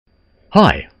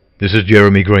Hi, this is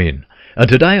Jeremy Green, and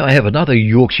today I have another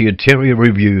Yorkshire Terrier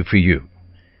review for you.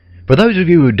 For those of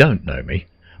you who don't know me,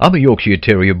 I'm a Yorkshire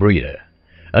Terrier breeder,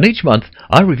 and each month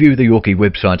I review the Yorkie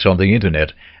websites on the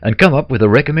internet and come up with a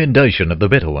recommendation of the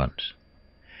better ones.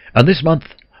 And this month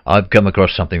I've come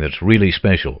across something that's really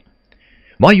special.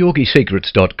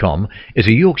 MyYorkieSecrets.com is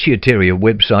a Yorkshire Terrier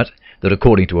website that,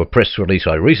 according to a press release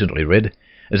I recently read,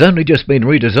 has only just been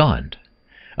redesigned.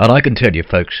 And I can tell you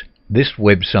folks, this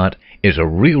website is a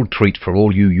real treat for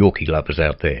all you Yorkie lovers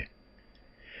out there.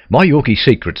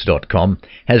 MyYorkieSecrets.com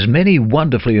has many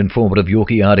wonderfully informative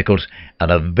Yorkie articles and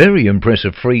a very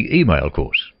impressive free email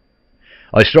course.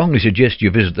 I strongly suggest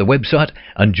you visit the website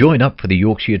and join up for the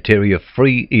Yorkshire Terrier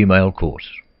free email course.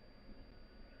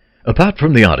 Apart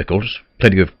from the articles,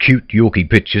 plenty of cute Yorkie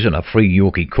pictures and a free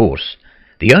Yorkie course,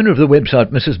 the owner of the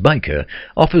website, Mrs. Baker,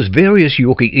 offers various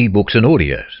Yorkie ebooks and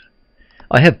audios.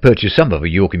 I have purchased some of her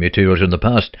Yorkie materials in the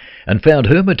past and found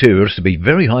her materials to be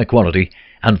very high quality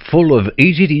and full of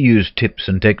easy-to-use tips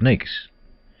and techniques.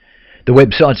 The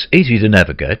website's easy to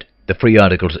navigate, the free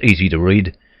articles easy to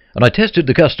read, and I tested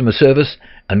the customer service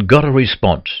and got a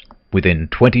response within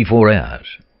 24 hours.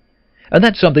 And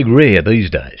that's something rare these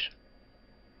days.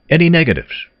 Any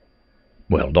negatives?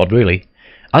 Well, not really,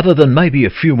 other than maybe a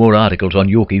few more articles on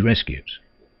Yorkie rescues.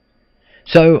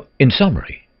 So, in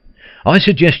summary, I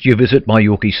suggest you visit My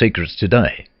Yorkie Secrets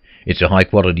today. It's a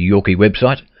high-quality Yorkie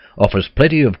website, offers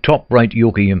plenty of top-rate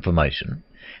Yorkie information,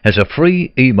 has a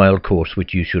free email course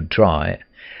which you should try,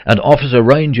 and offers a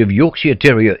range of Yorkshire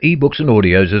Terrier ebooks and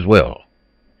audios as well.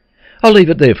 I'll leave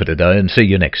it there for today and see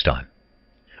you next time.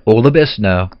 All the best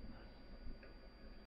now.